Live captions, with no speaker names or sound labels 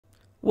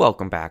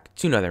Welcome back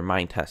to another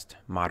Minetest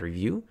mod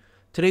review.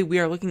 Today we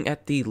are looking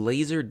at the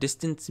Laser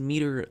Distance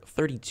Meter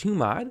 32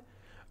 mod,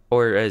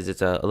 or as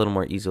it's a little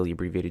more easily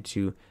abbreviated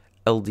to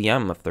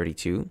LDM of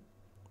 32.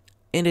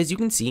 And as you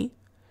can see,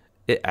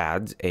 it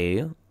adds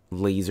a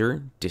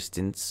laser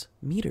distance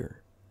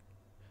meter.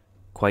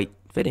 Quite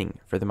fitting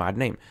for the mod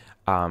name.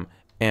 And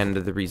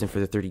the reason for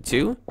the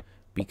 32,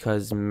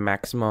 because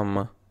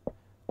maximum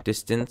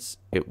distance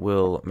it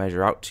will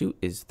measure out to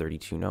is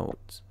 32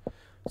 nodes.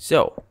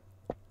 So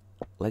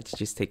let's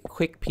just take a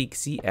quick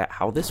peek-see at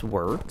how this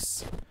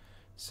works.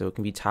 So it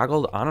can be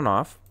toggled on and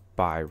off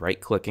by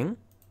right-clicking.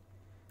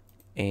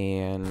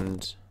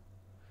 And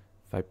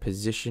if I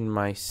position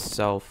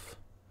myself,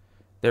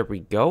 there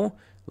we go, a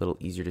little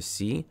easier to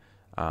see.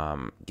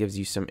 Gives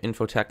you some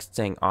info text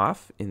saying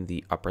off in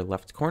the upper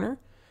left corner.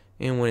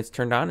 And when it's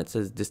turned on, it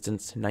says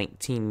distance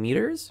 19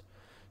 meters.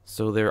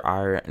 So there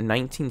are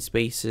 19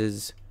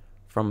 spaces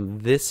from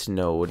this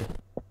node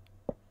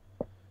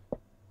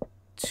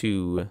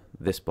to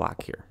this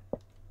block here.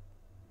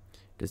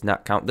 It does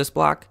not count this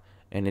block,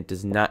 and it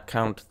does not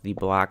count the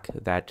block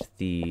that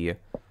the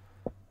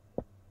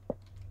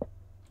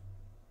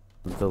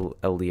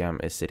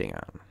LDM is sitting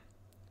on.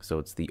 So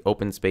it's the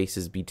open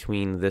spaces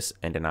between this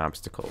and an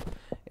obstacle.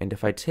 And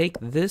if I take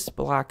this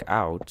block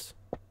out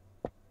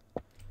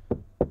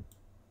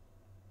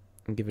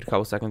and give it a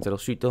couple seconds, it'll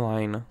shoot the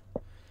line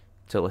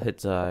till it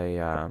hits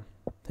a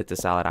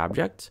solid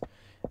object.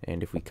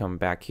 And if we come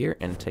back here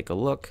and take a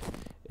look,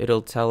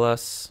 it'll tell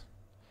us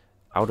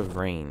out of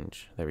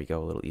range. There we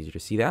go, a little easier to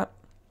see that,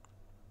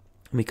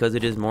 because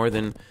it is more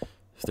than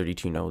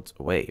 32 nodes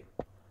away.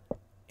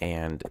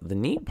 And the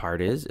neat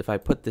part is, if I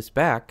put this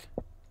back,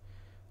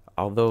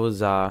 all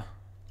those, the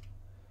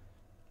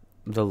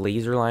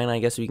laser line, I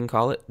guess we can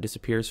call it,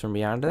 disappears from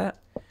beyond that.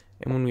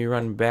 And when we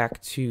run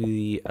back to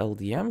the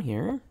LDM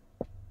here,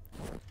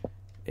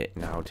 it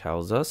now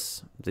tells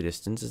us the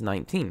distance is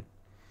 19.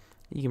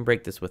 You can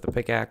break this with a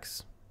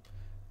pickaxe.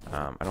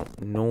 I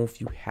don't know if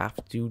you have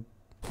to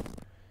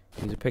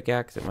use a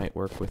pickaxe. It might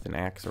work with an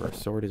axe or a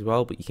sword as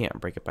well, but you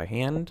can't break it by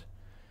hand.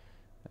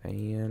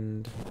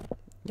 And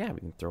yeah,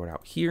 we can throw it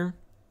out here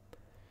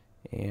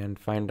and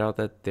find out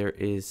that there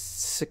is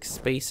 6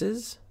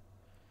 spaces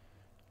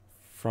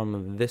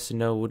from this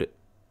node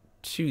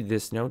to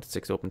this node,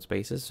 6 open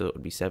spaces, so it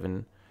would be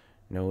 7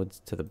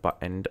 nodes to the butt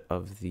end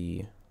of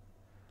the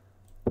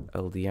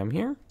LDM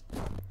here.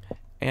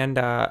 And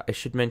I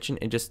should mention,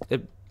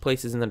 it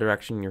places in the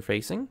direction you're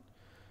facing.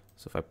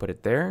 So if I put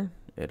it there,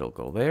 it'll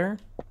go there.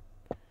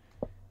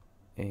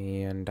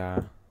 And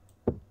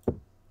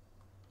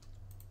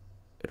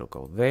it'll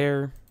go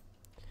there.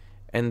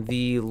 And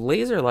the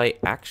laser light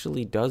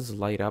actually does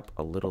light up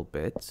a little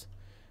bit.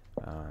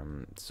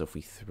 So if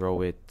we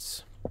throw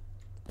it,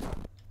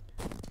 I'm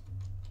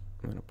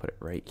going to put it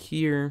right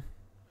here.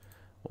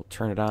 We'll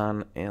turn it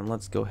on, and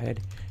let's go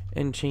ahead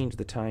and change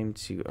the time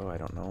to, I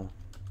don't know,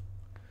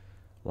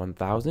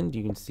 1000.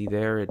 You can see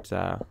there it's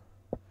oh,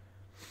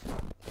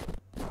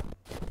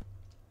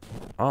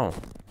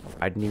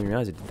 I didn't even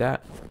realize it did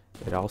that.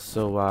 It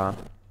also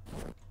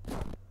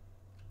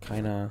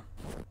kind of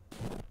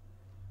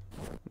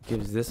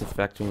gives this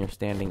effect when you're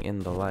standing in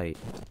the light.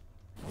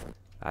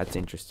 That's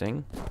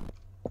interesting.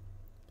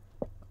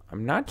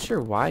 I'm not sure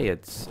why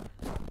it's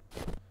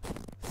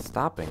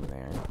stopping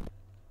there.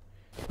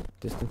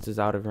 Distance is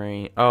out of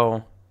range.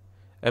 Oh,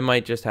 it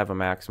might just have a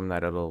maximum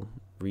that it'll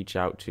reach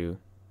out to.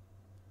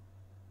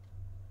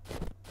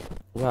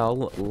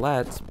 Well,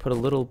 let's put a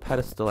little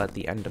pedestal at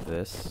the end of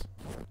this.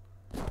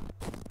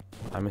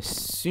 I'm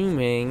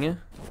assuming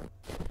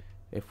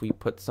if we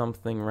put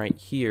something right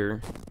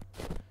here,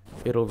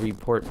 it'll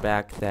report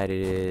back that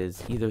it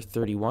is either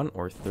 31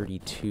 or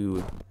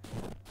 32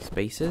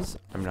 spaces.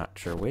 I'm not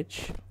sure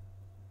which.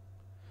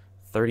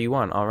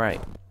 31, all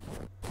right.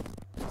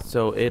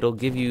 So it'll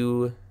give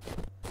you,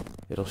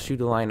 it'll shoot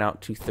a line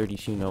out to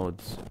 32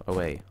 nodes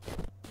away.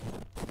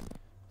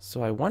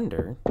 So I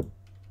wonder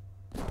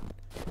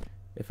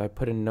if I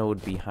put a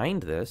node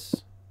behind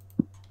this,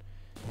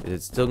 is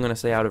it still going to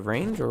say out of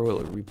range, or will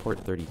it report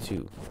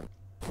 32?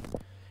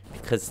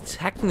 Because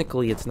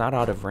technically it's not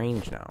out of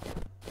range now.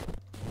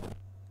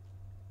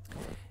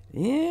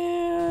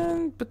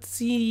 And, but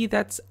see,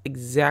 that's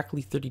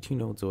exactly 32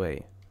 nodes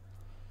away.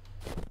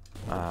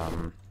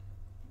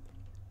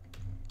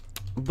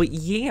 But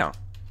yeah,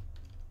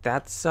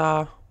 that's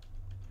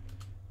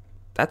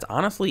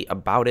honestly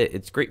about it.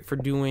 It's great for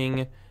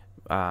doing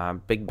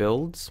big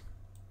builds,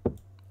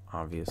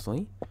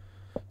 obviously,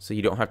 so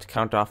you don't have to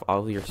count off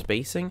all of your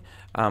spacing.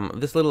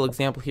 This little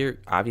example here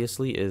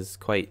obviously is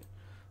quite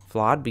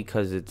flawed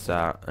because it's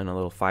in a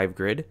little 5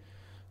 grid,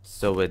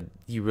 so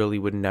you really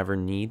would never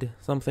need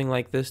something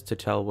like this to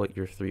tell what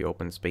your 3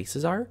 open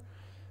spaces are.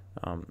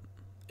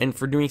 And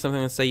for doing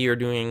something, let's say you're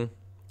doing,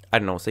 I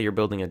don't know, say you're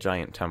building a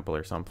giant temple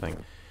or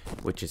something,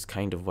 which is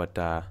kind of what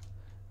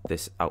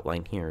this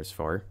outline here is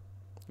for.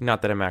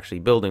 Not that I'm actually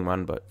building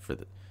one, but for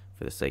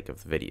the sake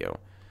of the video.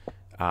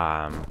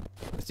 So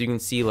you can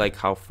see like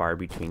how far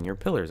between your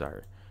pillars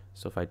are.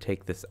 So if I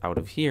take this out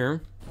of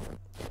here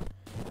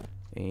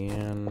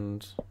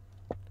And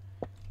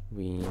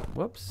we,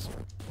 whoops,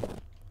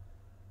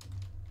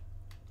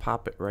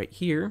 pop it right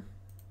here.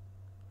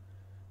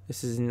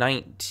 This is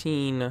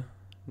 19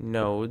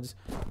 nodes,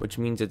 which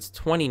means it's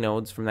 20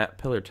 nodes from that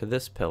pillar to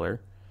this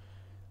pillar.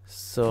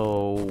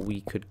 So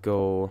we could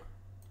go,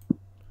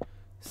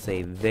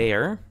 say,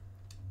 there.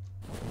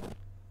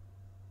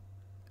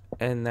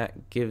 And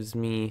that gives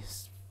me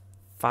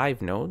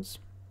 5 nodes.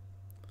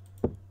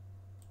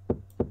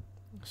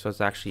 So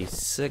it's actually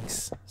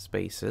 6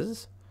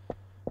 spaces.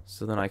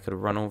 So then I could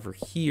run over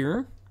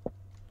here.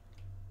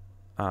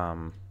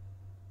 And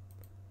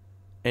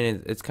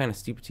it's kind of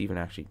stupid to even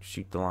actually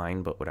shoot the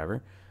line, but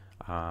whatever.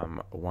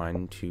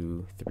 1,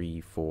 2,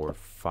 3, 4,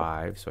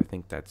 5. So I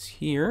think that's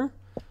here.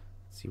 Let's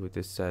see what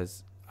this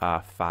says.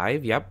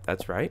 5. Yep,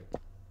 that's right.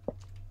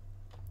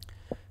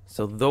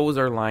 So those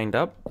are lined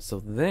up. So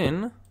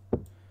then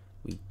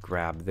we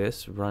grab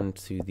this, run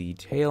to the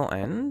tail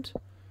end,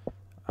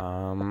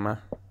 and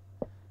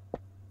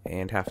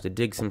have to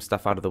dig some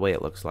stuff out of the way,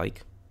 it looks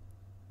like.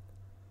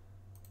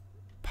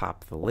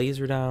 Pop the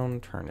laser down,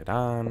 turn it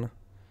on,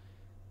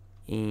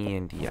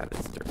 and yeah,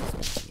 this dirt is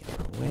going to be in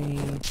the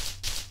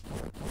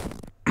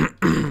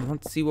way.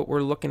 Let's see what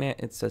we're looking at.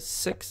 It says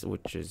 6,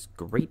 which is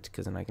great,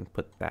 because then I can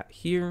put that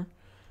here.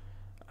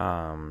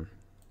 You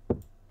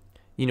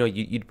know,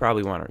 you'd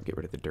probably want to get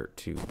rid of the dirt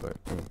too, but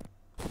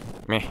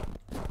meh.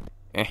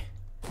 I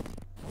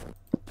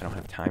don't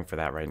have time for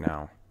that right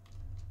now.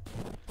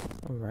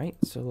 Alright,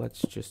 so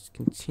let's just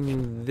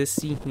continue this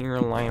here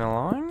line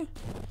along.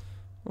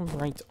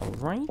 Alright.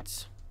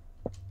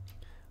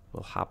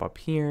 We'll hop up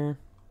here.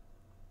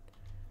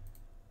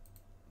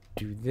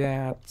 Do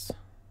that.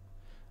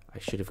 I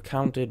should have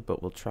counted,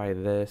 but we'll try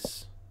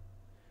this.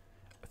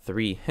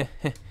 3.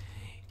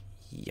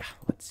 Yeah,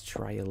 let's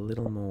try a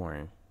little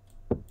more.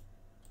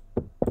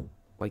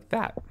 Like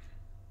that.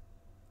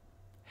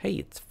 Hey,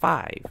 it's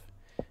 5.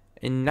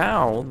 And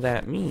now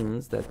that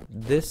means that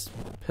this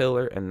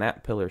pillar and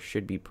that pillar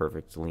should be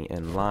perfectly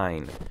in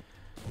line.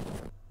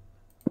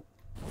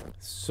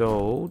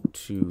 So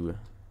to...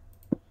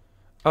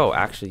 Oh,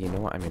 actually, you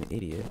know what? I'm an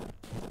idiot.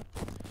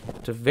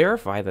 To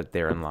verify that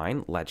they're in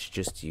line, let's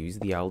just use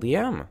the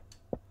LDM.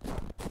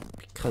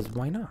 Because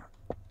why not?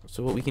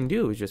 So what we can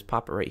do is just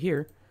pop it right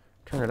here,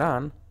 turn it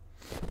on,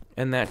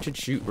 and that should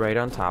shoot right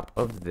on top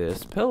of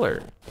this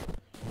pillar.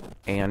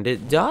 And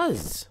it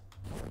does.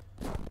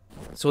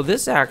 So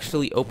this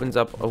actually opens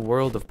up a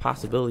world of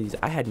possibilities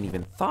I hadn't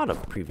even thought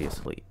of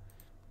previously.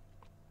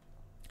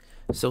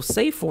 So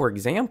say, for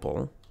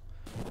example,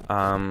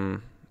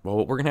 well,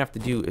 what we're going to have to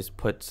do is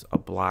put a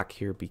block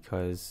here,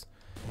 because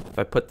if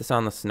I put this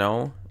on the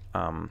snow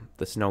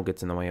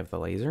gets in the way of the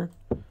laser.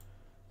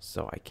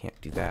 So I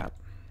can't do that.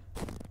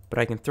 But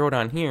I can throw it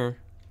on here,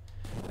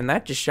 and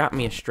that just shot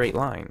me a straight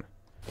line.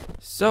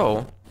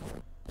 So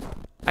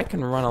I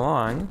can run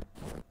along.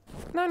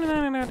 And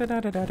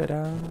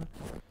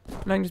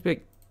I can just be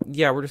like,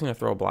 yeah, we're just going to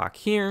throw a block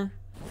here.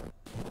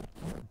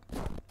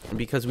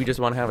 Because we just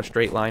want to have a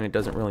straight line, it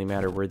doesn't really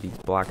matter where these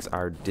blocks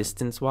are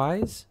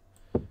distance-wise.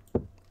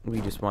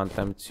 We just want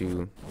them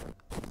to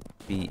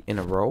be in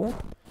a row.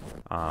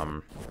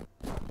 I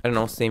don't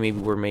know, say maybe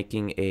we're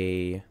making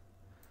a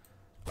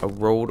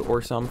road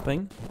or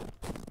something.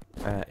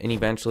 And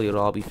eventually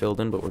it'll all be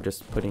filled in, but we're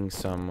just putting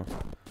some,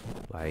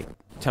 like,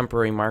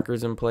 temporary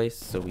markers in place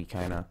so we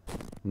kind of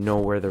know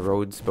where the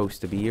road's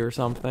supposed to be or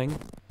something,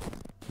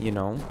 you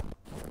know.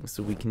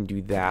 So we can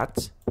do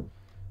that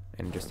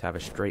and just have a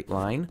straight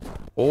line.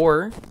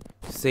 Or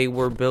say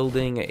we're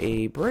building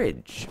a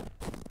bridge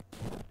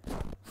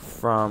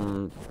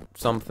from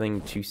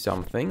something to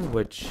something,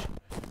 which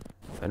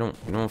I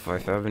don't know if I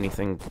have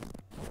anything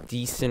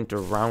decent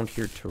around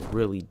here to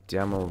really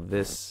demo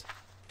this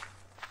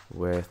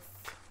with.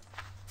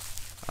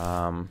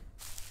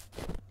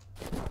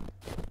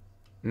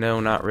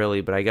 No, not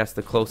really, but I guess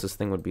the closest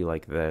thing would be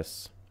like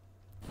this.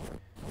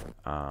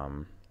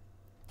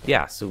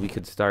 Yeah, so we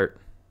could start,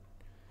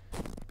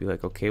 be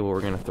like, okay, well,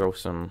 we're gonna throw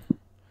some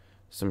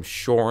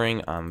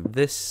shoring on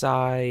this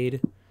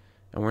side,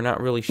 and we're not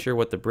really sure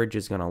what the bridge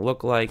is gonna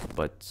look like,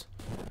 but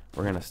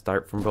we're gonna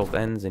start from both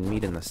ends and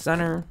meet in the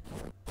center.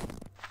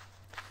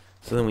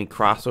 So then we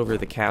cross over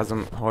the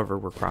chasm, however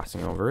we're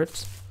crossing over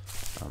it,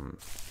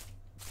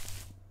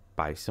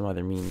 by some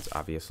other means,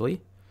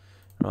 obviously.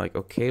 We're like,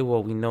 okay,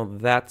 well, we know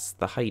that's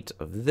the height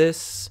of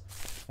this,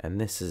 and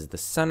this is the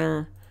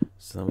center.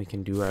 So then we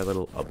can do our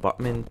little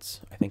abutment.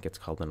 I think it's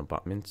called an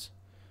abutment.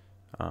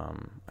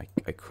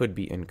 I could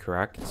be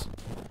incorrect.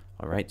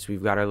 All right, so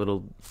we've got our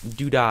little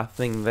doodah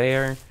thing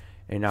there,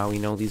 and now we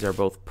know these are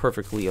both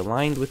perfectly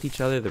aligned with each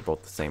other. They're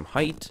both the same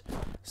height.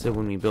 So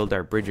when we build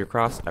our bridge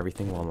across,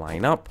 everything will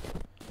line up.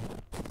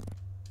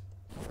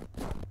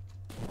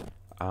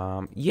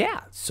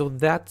 Yeah, so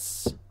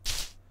that's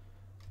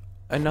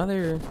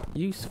another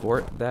use for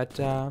it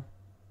that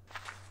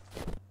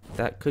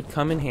could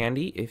come in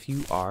handy if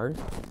you are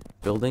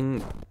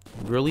building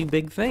really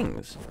big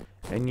things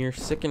and you're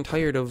sick and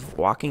tired of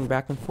walking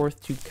back and forth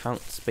to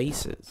count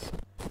spaces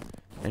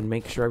and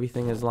make sure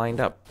everything is lined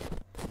up.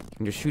 You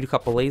can just shoot a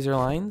couple laser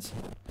lines.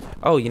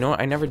 Oh, you know what?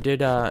 I never did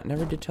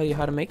tell you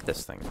how to make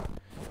this thing.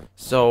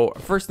 So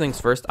first things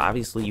first,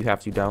 obviously you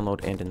have to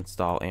download and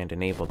install and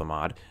enable the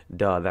mod.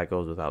 Duh, that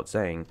goes without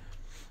saying.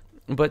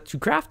 But to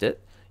craft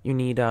it, you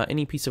need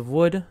any piece of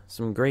wood,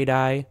 some gray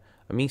dye,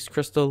 a Mies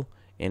crystal,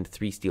 and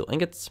 3 steel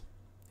ingots.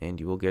 And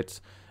you will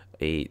get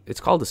it's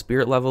called a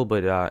spirit level,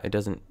 but it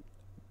doesn't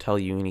tell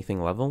you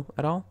anything level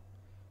at all.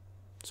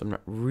 So I'm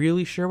not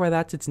really sure why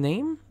that's its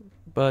name,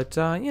 but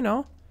you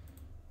know,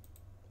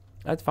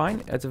 that's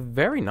fine. It's a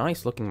very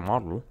nice looking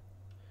model.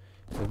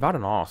 Very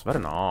nice.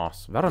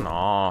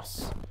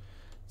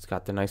 It's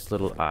got the nice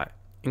little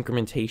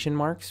incrementation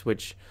marks,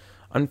 which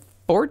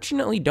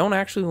unfortunately don't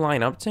actually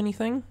line up to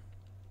anything.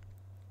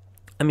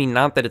 I mean,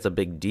 not that it's a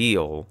big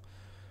deal,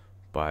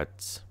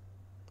 but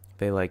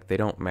they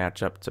don't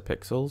match up to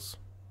pixels.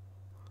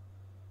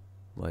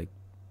 Like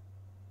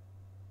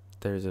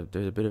there's a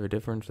bit of a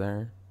difference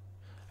there.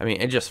 I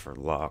mean, it's just for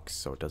looks,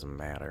 so it doesn't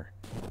matter.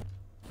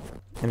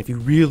 And if you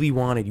really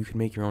wanted, you could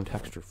make your own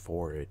texture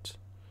for it.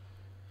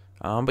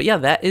 But yeah,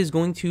 that is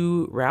going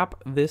to wrap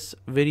this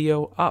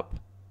video up.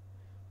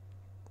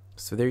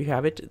 So there you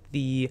have it,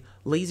 the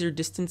Laser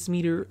Distance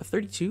Meter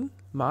 32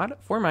 mod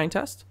for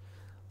Minetest.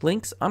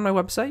 Links on my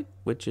website,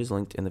 which is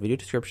linked in the video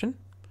description.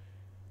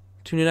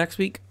 Tune in next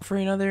week for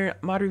another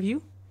mod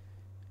review,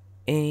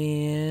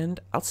 and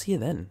I'll see you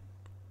then.